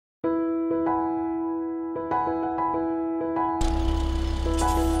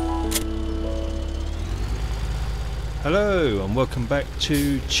Hello and welcome back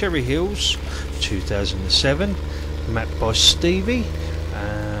to Cherry Hills 2007, map by Stevie.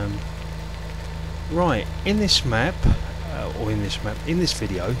 Right, in this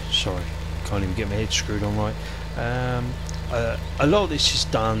video, sorry, can't even get my head screwed on right. A lot of this is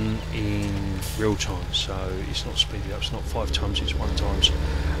done in real time, so it's not speeded up, it's not 5 times, it's 1 times.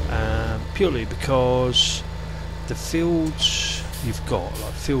 Purely because the fields you've got,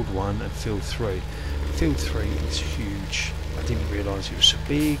 like field 1 and field 3. Field 3 is huge. I didn't realise it was so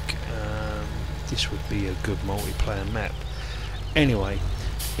big. This would be a good multiplayer map. Anyway,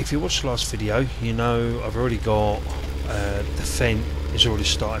 if you watched the last video, you know I've already got the Fent has already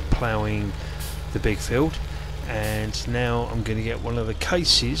started ploughing the big field, and now I'm going to get one of the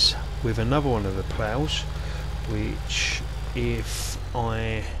cases with another one of the ploughs, which, if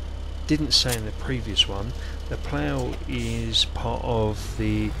I didn't say in the previous one, the plough is part of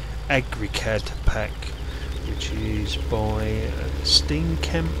the AGRICAD Pack, which is by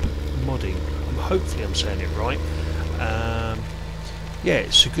Steenkamp modding. Hopefully I'm saying it right. Yeah,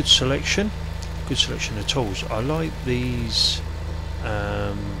 it's a good selection of tools. I like these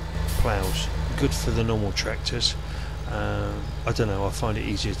ploughs, good for the normal tractors. I don't know, I find it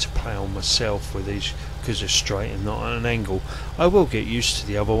easier to plough myself with these because they're straight and not at an angle. I will get used to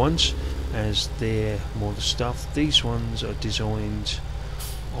the other ones as they're more the stuff. These ones are designed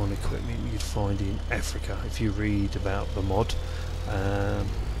on equipment you'd find in Africa if you read about the mod,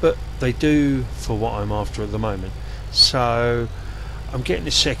 but they do for what I'm after at the moment. So I'm getting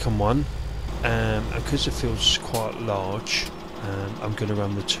the second one, and because the field's quite large, I'm going to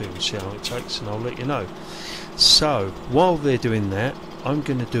run the 2 and see how it takes, and I'll let you know. So while they're doing that, I'm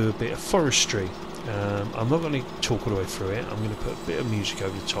going to do a bit of forestry. I'm not going to talk all the way through it, I'm going to put a bit of music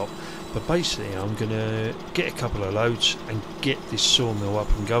over the top, but basically I'm going to get a couple of loads and get this sawmill up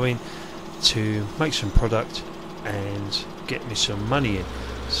and going to make some product and get me some money in.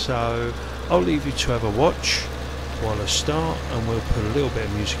 So I'll leave you to have a watch while I start, and we'll put a little bit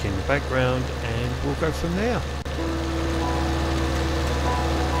of music in the background and we'll go from there.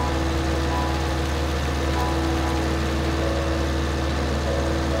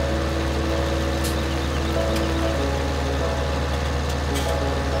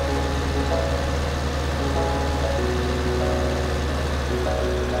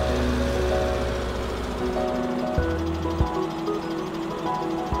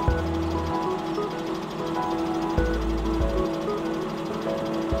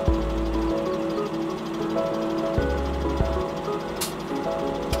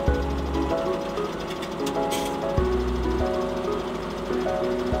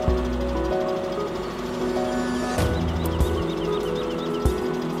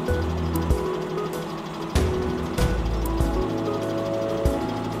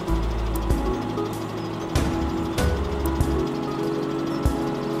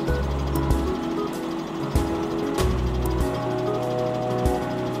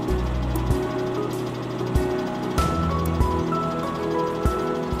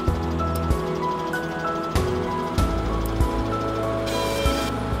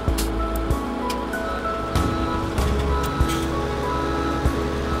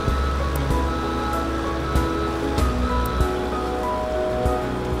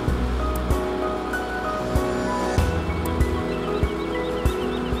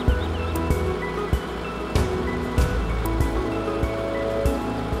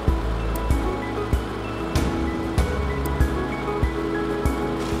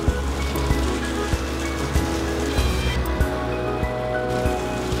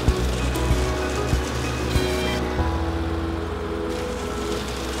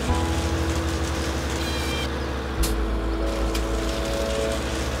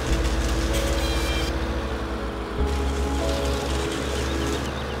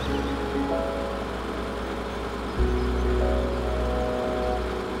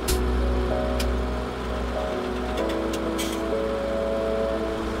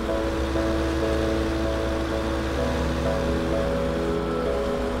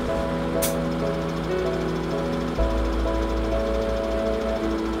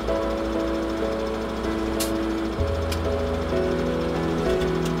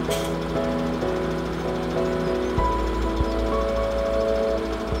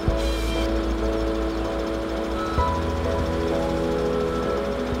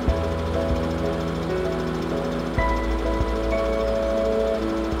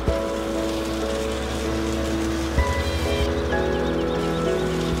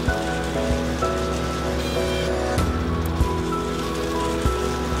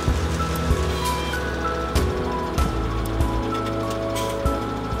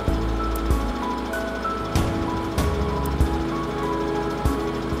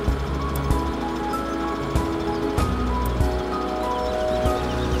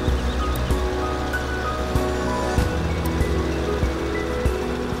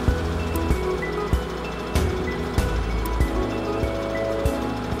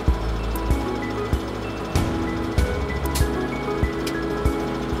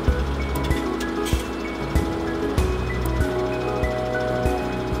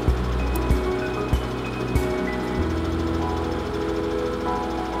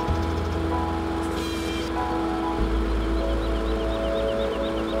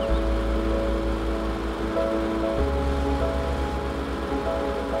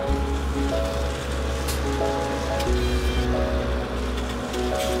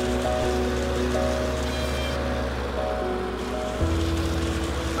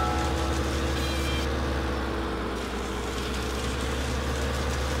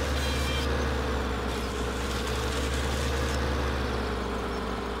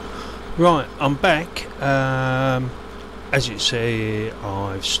 Right, I'm back. As you see,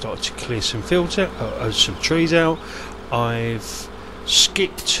 I've started to clear some fields out, some trees out. I've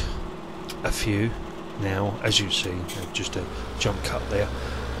skipped a few now, as you see, just a jump cut there.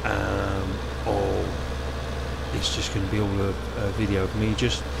 Or it's just going to be all a video of me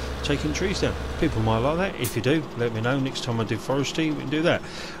just taking trees down. People might like that. If you do, let me know. Next time I do forestry, we can do that.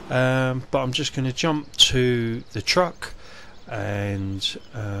 But I'm just going to jump to the truck and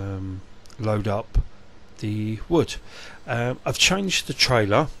load up the wood. I've changed the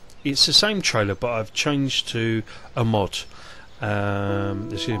trailer. It's the same trailer, but I've changed to a mod.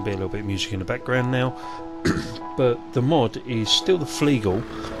 There's going to be a little bit of music in the background now. But the mod is still the Fiegl,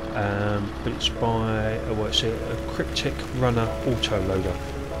 but it's by what's it? A Kryptek runner autoloader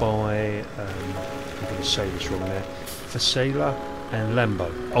by I'm going to say this wrong there, Fcelsa and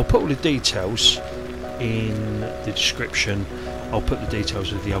Lambo. I'll put all the details in the description. I'll put the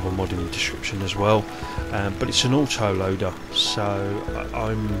details of the other mod in the description as well. But it's an autoloader, so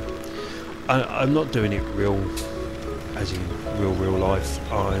I'm not doing it real, as in real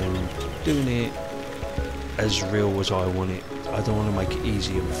life. I'm doing it as real as I want it. I don't want to make it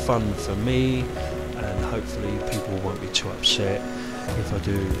easy and fun for me, and hopefully people won't be too upset if I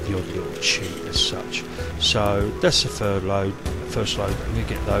do the odd little cheat as such. So that's the first load. I'm going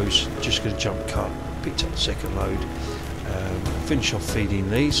to get those, just going to jump cut, picked up the second load, finish off feeding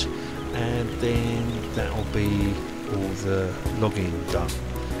these, and then that'll be all the logging done.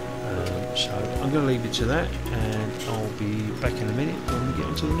 So I'm going to leave it to that, and I'll be back in a minute when we get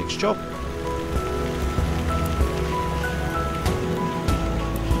on to the next job.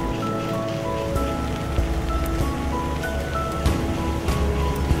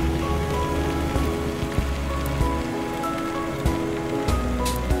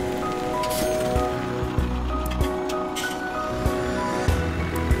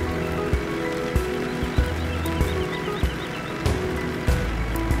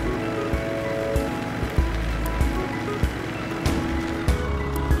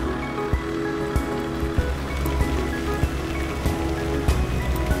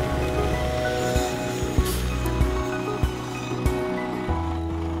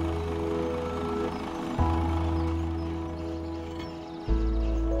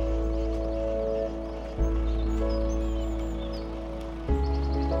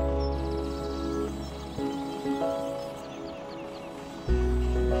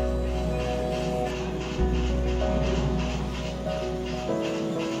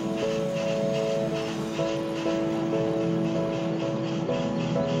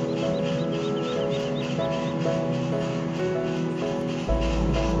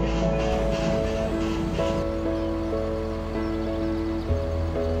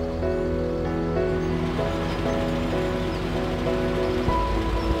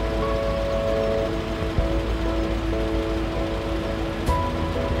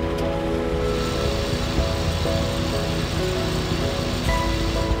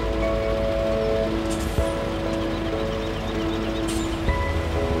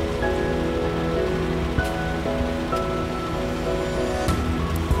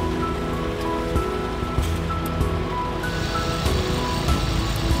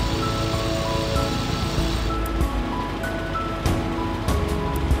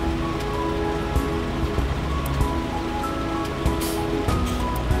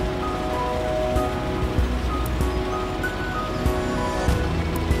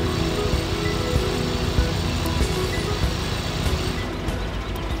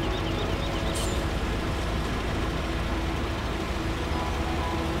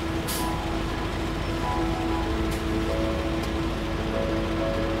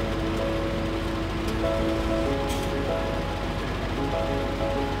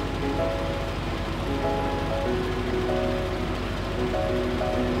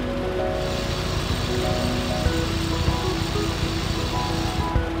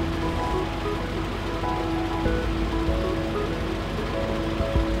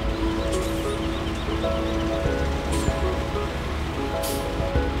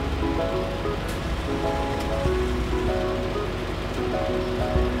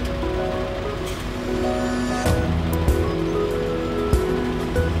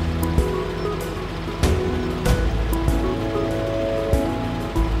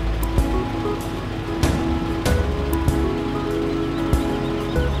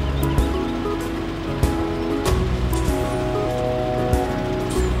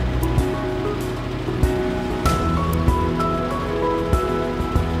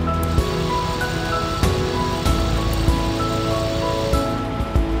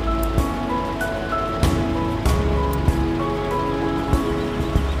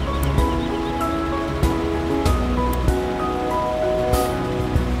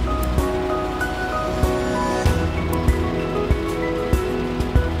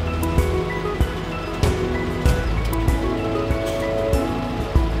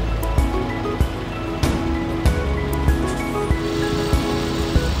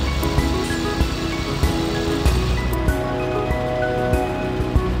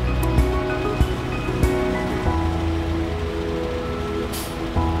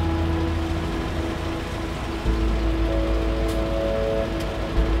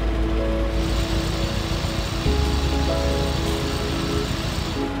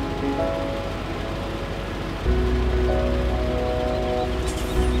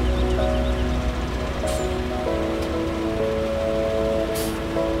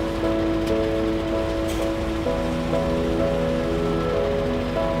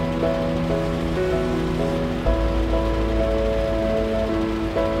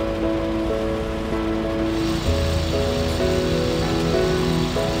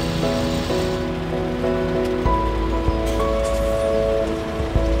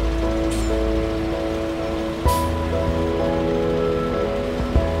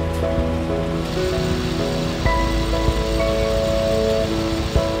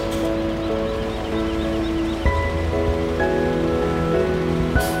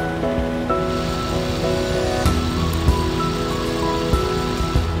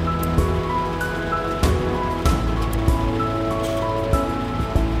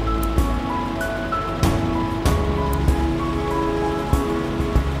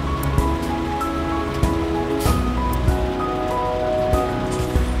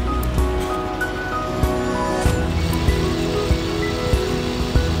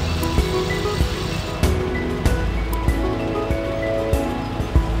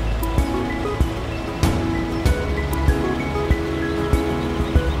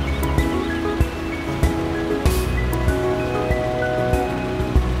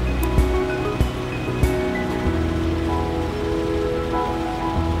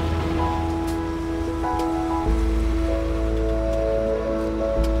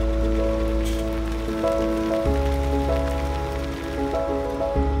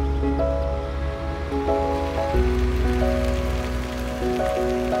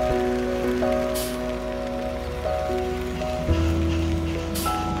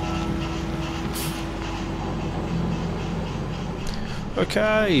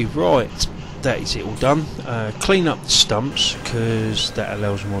 Okay, right, that is it all done. Clean up the stumps because that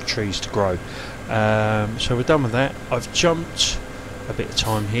allows more trees to grow. So we're done with that. I've jumped a bit of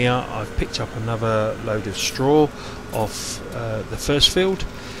time here. I've picked up another load of straw off the first field.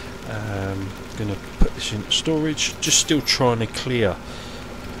 Going to put this in storage. Just still trying to clear,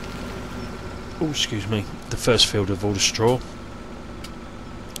 oh excuse me, the first field of all the straw.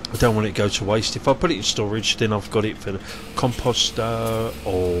 I don't want it to go to waste. If I put it in storage, then I've got it for the composter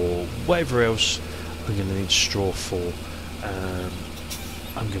or whatever else I'm going to need straw for.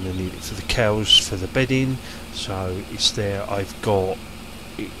 I'm going to need it for the cows, for the bedding, so it's there. I've got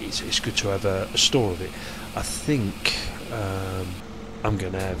it's good to have a store of it. I think I'm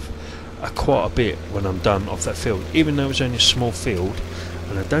going to have quite a bit when I'm done off that field, even though it was only a small field,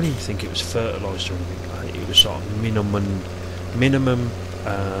 and I don't even think it was fertilised or anything. It was like minimum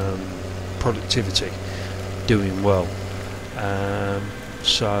productivity, doing well.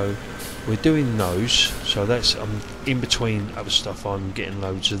 So we're doing those, so that's in between other stuff. I'm getting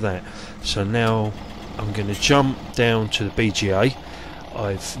loads of that. So now I'm going to jump down to the BGA.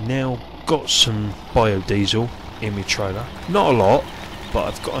 I've now got some biodiesel in my trailer, not a lot, but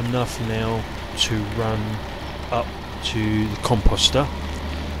I've got enough now to run up to the composter.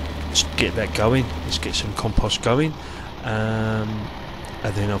 Let's get that going. Let's get some compost going.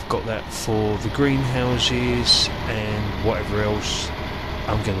 And then I've got that for the greenhouses and whatever else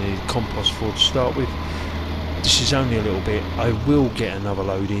I'm going to need compost for to start with. This is only a little bit. I will get another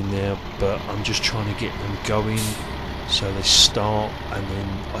load in there, but I'm just trying to get them going so they start, and then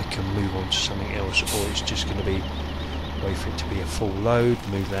I can move on to something else, or it's just going to be wait for it to be a full load,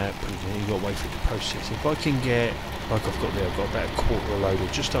 move that, put it in, you've got to wait for it to process. If I can get, like I've got there, I've got about a quarter of a load, or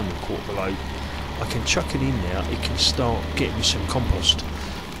just under a quarter of a load, I can chuck it in there, it can start getting me some compost.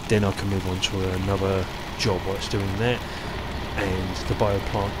 Then I can move on to another job while it's doing that, and the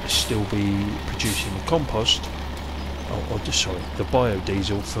bioplant will still be producing the compost, the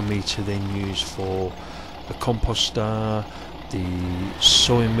biodiesel for me to then use for the composter, the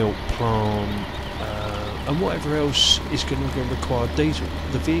soy milk plant, and whatever else is going to require diesel.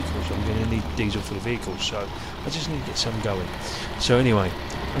 The vehicles, I'm going to need diesel for the vehicles, so I just need to get some going. So anyway,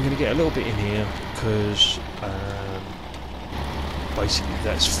 I'm going to get a little bit in here because basically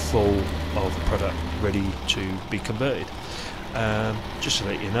that's full of product ready to be converted. Just to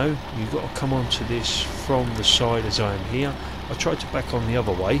let you know, you've got to come onto this from the side as I am here. I tried to back on the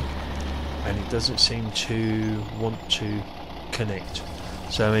other way and it doesn't seem to want to connect.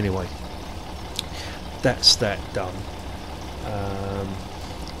 So anyway, that's that done.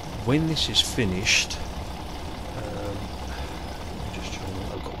 When this is finished, I'm just trying to,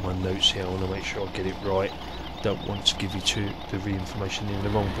 I've got my notes here, I want to make sure I get it right. Don't want to give you the information in the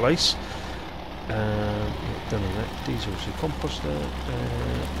wrong place. Done on that. Diesel's the composter.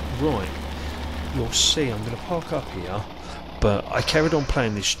 Right, you'll see I'm going to park up here, but I carried on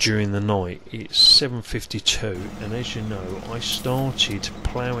playing this during the night. It's 7:52, and as you know, I started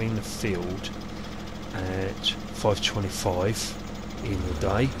ploughing the field at 5:25 in the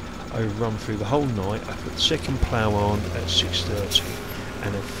day. I run through the whole night. I put the second plough on at 6:30,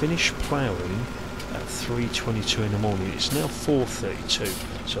 and I finished ploughing at 3:22 in the morning. It's now 4:32,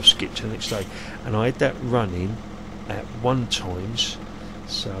 so I've skipped to the next day, and I had that running at 1 times,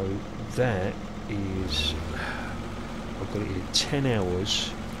 so that is, I've got it in 10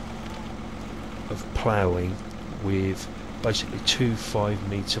 hours of ploughing with basically 2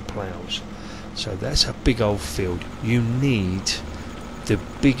 5-metre ploughs. So that's a big old field. You need the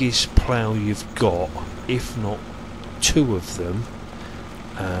biggest plough you've got, if not 2 of them,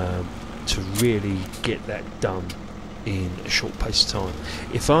 to really get that done in a short pace of time.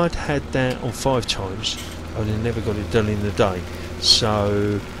 If I'd had that on 5 times, I would have never got it done in the day.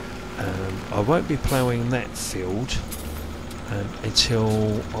 So I won't be ploughing that field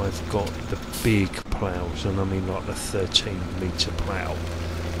until I've got the big ploughs, and I mean like the 13-metre plough.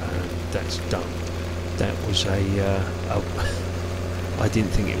 That's done. That was I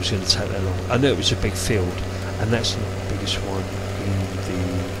didn't think it was going to take that long. I knew it was a big field, and that's not the biggest one in the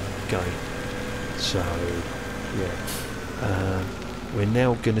game. So yeah, we're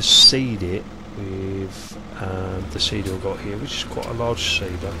now going to seed it with the seeder I've got here, which is quite a large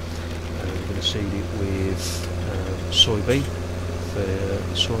seeder. We're going to seed it with soybean for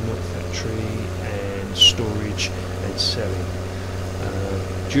the soy milk factory and storage and selling.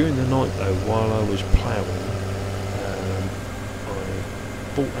 During the night though, while I was ploughing, I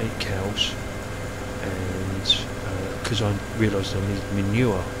bought 8 cows, and because I realised I needed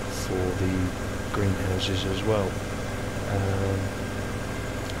manure for the greenhouses as well.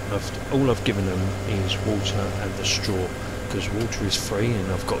 All I've given them is water and the straw, because water is free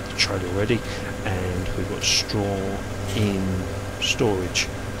and I've got the trailer ready, and we've got straw in storage.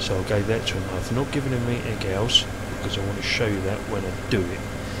 So I gave that to him. I've not given him anything else because I want to show you that when I do it.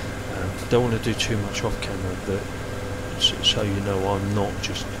 I don't want to do too much off camera, that so you know I'm not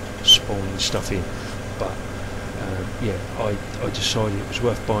just spawning stuff in. But yeah, I decided it was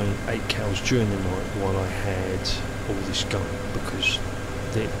worth buying 8 cows during the night while I had all this going, because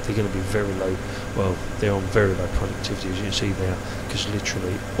they're going to be very low. Well, they're on very low productivity, as you can see there, because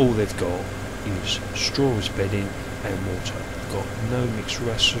literally all they've got is straw as bedding and water. They've got no mixed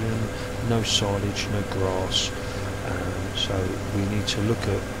ration, no silage, no grass. So we need to look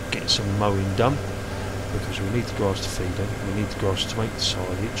at getting some mowing done, because we need the grass to feed them, we need the grass to make the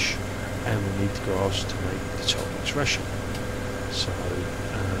silage, and we need the grass to make the top mixed ration. So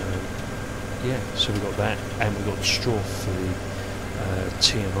yeah, so we've got that, and we've got the straw for the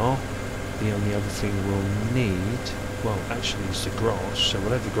TMR. The only other thing we'll need, well, actually, is the grass. So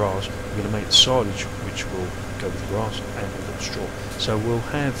we'll have the grass, we're going to make the silage, which will go with the grass, and we've got the straw. So we'll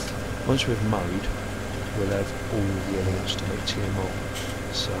have, once we've mowed, we'll have all the elements to make TMR.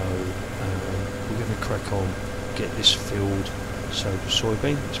 So we're going to crack on, get this filled. So the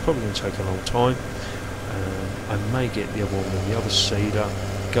soybean, it's probably going to take a long time. I may get the other one with the other seeder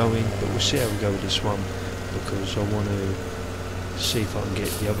going, but we'll see how we go with this one, because I want to see if I can get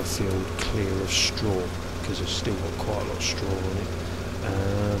the other field clear of straw, because I've still got quite a lot of straw on it.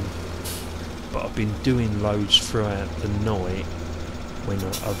 But I've been doing loads throughout the night when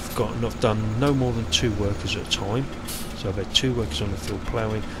I've done no more than 2 workers at a time. So I've had 2 workers on the field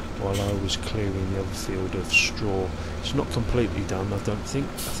ploughing while I was clearing the other field of straw. It's not completely done, I don't think.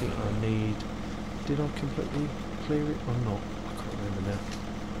 I think I need... Did I completely clear it or not? I can't remember now.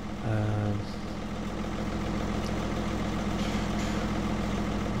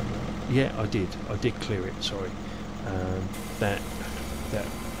 Yeah, I did clear it, sorry. That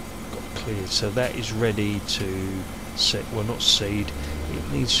got cleared, so that is ready to set, well, not seed,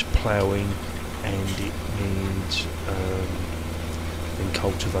 it needs ploughing, and it needs then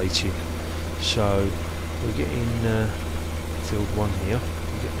cultivating. So we're getting field 1 here,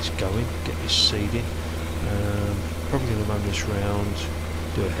 we'll get this going, get this seeding. Probably going to run this round,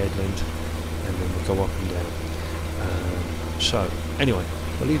 do a headland, and then we'll go up and down. So anyway,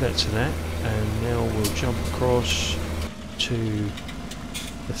 we'll leave that to that, and now we'll jump across to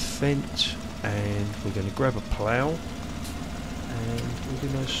the fence, and we're going to grab a plough, and we're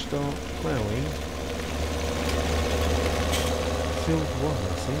going to start ploughing field 1, I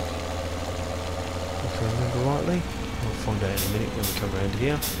think, if I remember rightly. I'll find out in a minute when we come around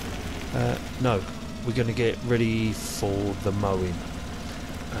here. No, we're going to get ready for the mowing.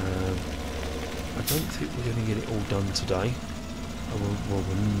 I don't think we're going to get it all done today. Well,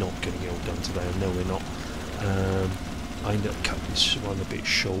 we're not going to get it all done today. I know we're not. I ended up cutting this one a bit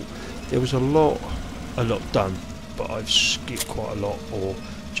short. There was a lot done, but I've skipped quite a lot, or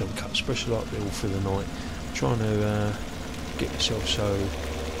jump cut, especially like all through the night, trying to get myself so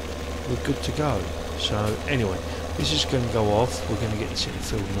we're good to go. So anyway, this is going to go off. We're going to get this in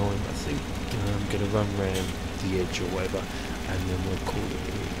field 9. I think I'm going to run round the edge or whatever, and then we'll call it,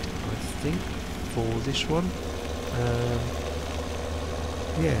 I think, for this one.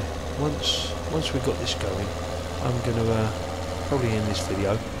 Yeah, once we've got this going, I'm going to probably end this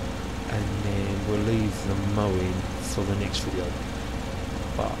video, and then we'll leave the mowing for the next video.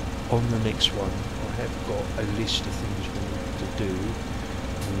 But on the next one, I have got a list of things we need to do.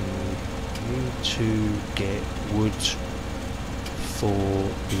 We need to get wood for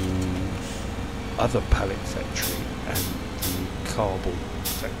the other pallet factory and the cardboard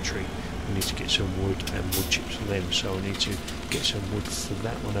factory. We need to get some wood and wood chips for them, so I need to get some wood for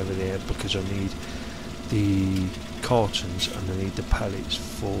that one over there, because I need the cartons and I need the pallets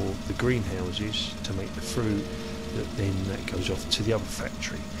for the greenhouses to make the fruit that goes off to the other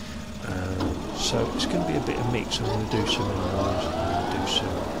factory. So it's going to be a bit of mix. I'm going to do some animals, I'm going to do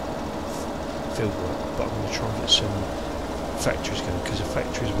some field work, but I'm going to try and get some factories going, because the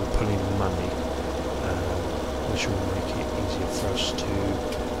factories will pull in money, which will make it easier for us to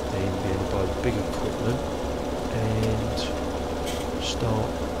then be able to buy the big equipment and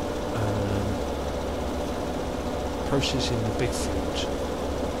start processing the big fields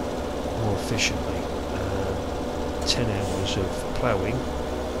more efficiently. 10 hours of ploughing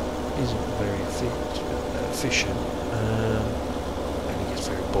isn't very efficient, and it gets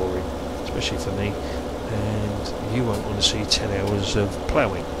very boring, especially for me, and you won't want to see 10 hours of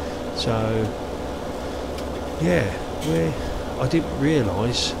ploughing. So yeah, I didn't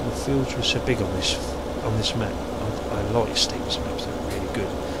realise the fields were so big on this map. I like Steve's maps, they're really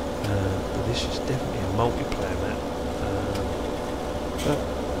good, but this is definitely a multiplayer map. But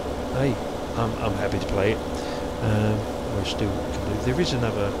hey, I'm happy to play it. We'll still can do. There is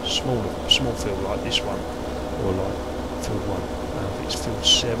another small field like this one, or like field 1. I think it's field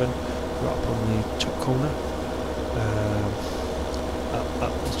 7, right up on the top corner,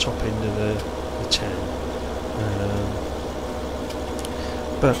 up the top end of the town.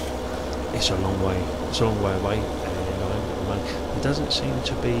 But it's a long way. It's a long way away, and I haven't got the money. There doesn't seem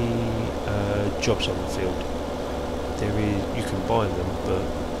to be jobs on the field. There is, you can buy them, but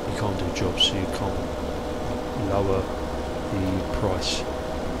you can't do jobs, so you can't lower the price.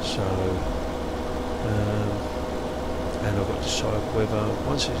 So, and I've got to decide whether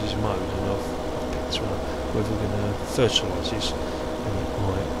once it is mowed and I've picked one up, whether we're going to fertilise this, and it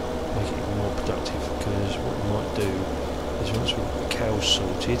might make it even more productive. Because what we might do is once we've got the cows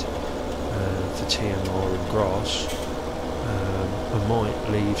sorted for TMR and grass, I might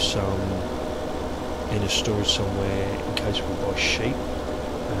leave some in a storage somewhere in case we buy sheep,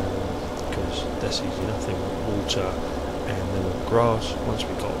 because that's easy enough. They want water and they want grass. Once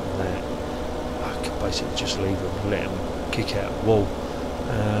we got them that, I could basically just leave them, let them kick out the wall,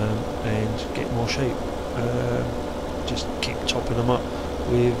 and get more sheep. Just keep topping them up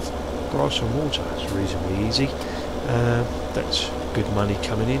with grass and water. It's reasonably easy. That's good money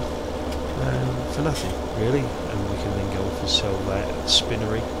coming in for nothing really, and we can then go off and sell that at the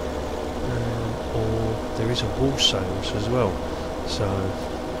spinnery, or there is a wool sales as well. So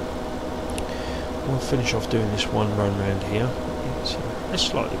we'll finish off doing this one run round here. It's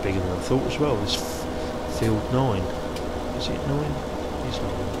slightly bigger than I thought as well. This field 9, is it 9? It's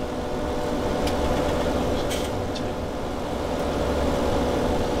 9.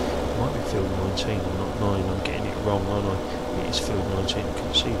 Field 19 and not 9. I'm getting it wrong, aren't I? It is field 19. I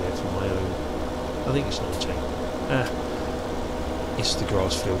couldn't see there from my own. I think it's 19. It's the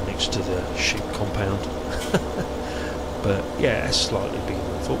grass field next to the sheep compound. But yeah, it's slightly bigger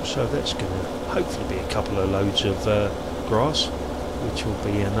than I thought, so that's going to hopefully be a couple of loads of grass, which will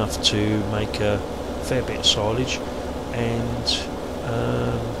be enough to make a fair bit of silage and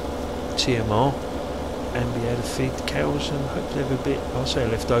TMR, and be able to feed the cows, and hopefully have a bit, I'll say,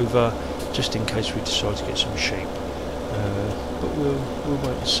 left over just in case we decide to get some sheep. But we'll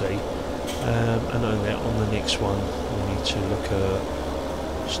wait and see. I know that on the next one we need to look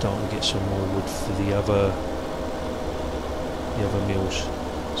at starting to get some more wood for the other mills.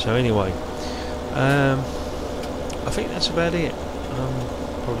 So anyway, I think that's about it.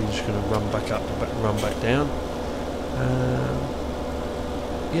 I'm probably just going to run back up and run back down.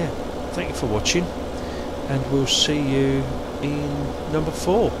 Yeah, thank you for watching, and we'll see you in number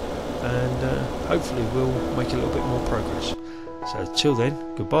 4, and hopefully we'll make a little bit more progress. So till then,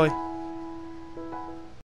 goodbye.